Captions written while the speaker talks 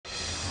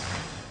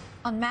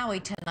On Maui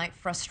tonight,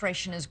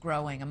 frustration is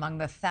growing among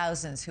the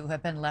thousands who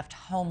have been left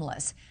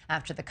homeless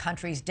after the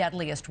country's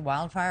deadliest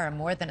wildfire in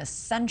more than a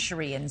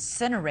century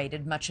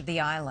incinerated much of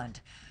the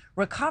island.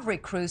 Recovery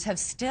crews have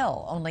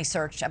still only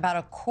searched about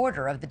a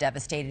quarter of the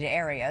devastated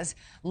areas,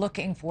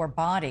 looking for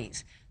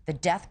bodies. The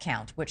death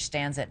count, which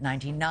stands at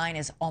 99,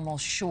 is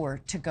almost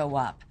sure to go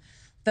up.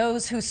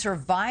 Those who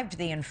survived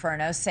the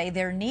inferno say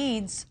their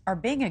needs are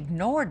being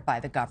ignored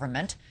by the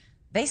government.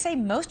 They say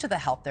most of the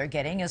help they're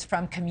getting is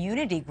from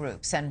community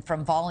groups and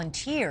from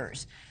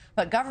volunteers.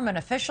 But government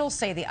officials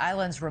say the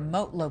island's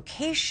remote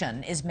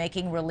location is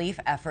making relief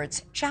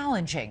efforts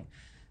challenging.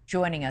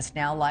 Joining us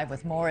now live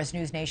with more is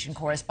NewsNation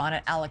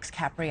correspondent Alex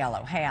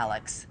Caprariello. Hey,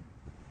 Alex.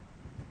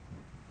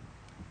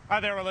 Hi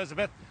there,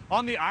 Elizabeth.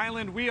 On the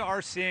island, we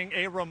are seeing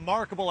a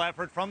remarkable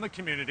effort from the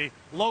community,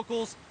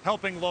 locals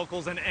helping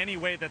locals in any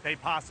way that they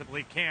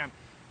possibly can.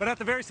 But at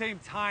the very same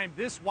time,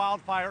 this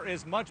wildfire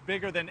is much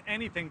bigger than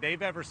anything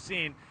they've ever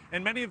seen.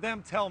 And many of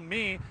them tell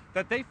me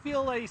that they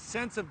feel a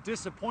sense of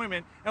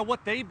disappointment at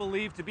what they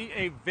believe to be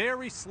a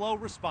very slow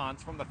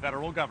response from the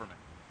federal government.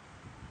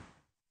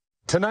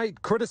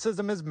 Tonight,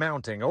 criticism is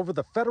mounting over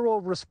the federal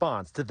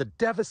response to the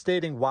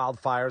devastating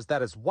wildfires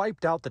that has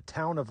wiped out the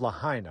town of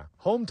Lahaina,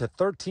 home to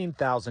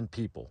 13,000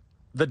 people.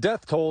 The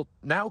death toll,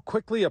 now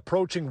quickly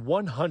approaching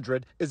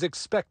 100, is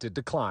expected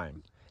to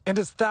climb. And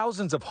as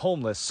thousands of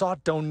homeless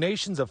sought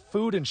donations of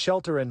food and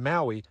shelter in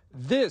Maui,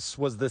 this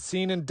was the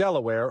scene in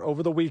Delaware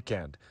over the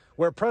weekend,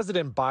 where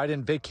President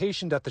Biden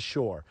vacationed at the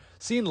shore,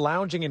 seen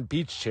lounging in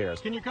beach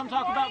chairs. Can you come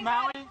talk about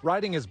Maui?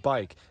 Riding his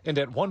bike, and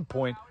at one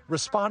point,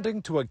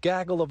 responding to a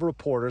gaggle of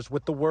reporters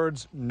with the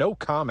words, "no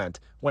comment,"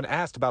 when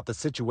asked about the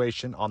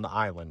situation on the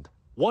island.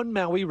 One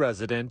Maui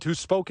resident who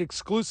spoke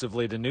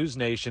exclusively to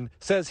NewsNation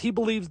says he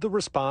believes the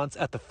response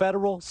at the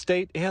federal,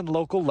 state, and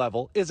local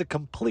level is a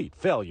complete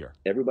failure.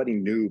 Everybody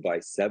knew by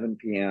 7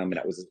 p.m. and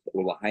that was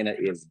Lahaina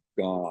is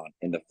gone.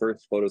 And the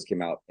first photos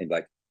came out and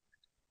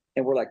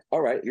we're like,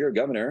 all right, you're a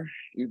governor.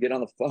 You get on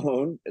the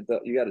phone,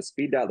 you got a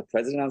speed dial, the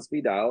president on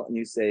speed dial, and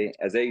you say,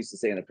 as they used to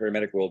say in the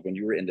paramedic world, when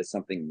you were into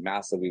something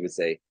massive, we would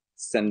say,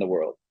 send the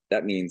world.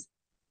 That means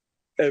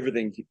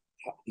everything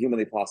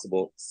humanly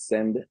possible,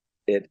 send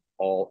it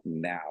all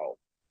now.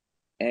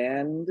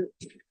 And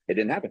it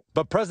didn't happen.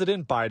 But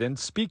President Biden,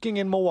 speaking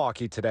in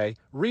Milwaukee today,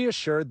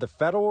 reassured the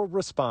federal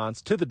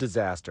response to the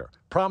disaster,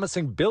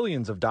 promising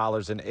billions of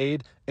dollars in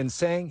aid and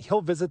saying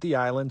he'll visit the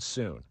island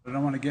soon. I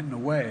don't want to get in the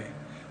way.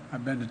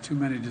 I've been to too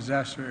many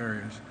disaster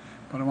areas,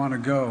 but I want to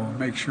go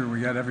make sure we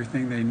got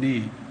everything they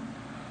need.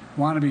 I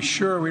want to be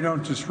sure we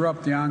don't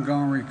disrupt the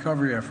ongoing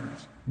recovery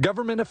efforts.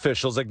 Government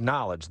officials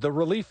acknowledge the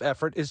relief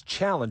effort is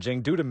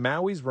challenging due to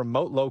Maui's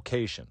remote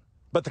location.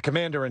 But the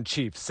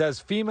commander-in-chief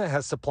says FEMA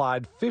has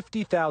supplied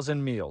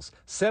 50,000 meals,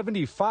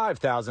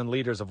 75,000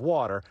 liters of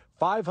water,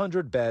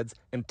 500 beds,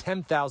 and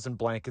 10,000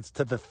 blankets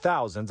to the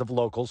thousands of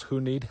locals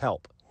who need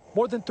help.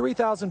 More than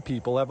 3,000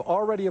 people have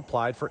already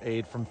applied for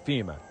aid from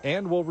FEMA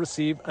and will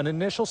receive an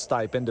initial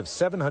stipend of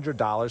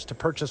 $700 to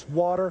purchase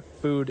water,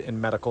 food, and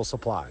medical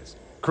supplies.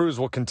 Crews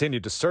will continue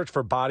to search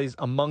for bodies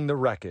among the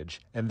wreckage,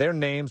 and their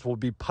names will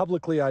be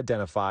publicly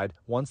identified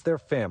once their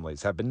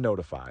families have been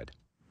notified.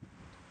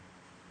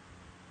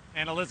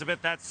 And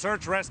Elizabeth, that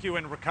search, rescue,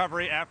 and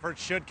recovery effort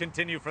should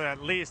continue for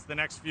at least the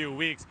next few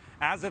weeks.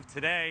 As of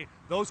today,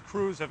 those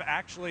crews have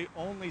actually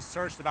only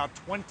searched about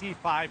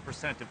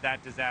 25% of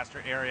that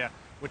disaster area,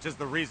 which is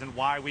the reason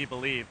why we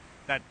believe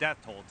that death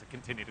toll to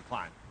continue to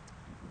climb.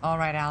 All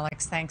right,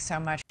 Alex, thanks so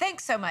much.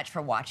 Thanks so much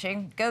for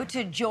watching. Go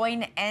to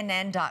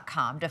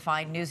joinnn.com to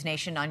find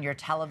NewsNation on your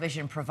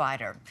television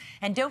provider.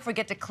 And don't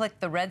forget to click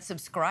the red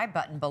subscribe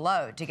button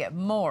below to get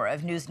more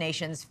of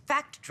NewsNation's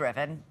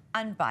fact-driven,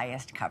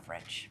 unbiased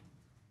coverage.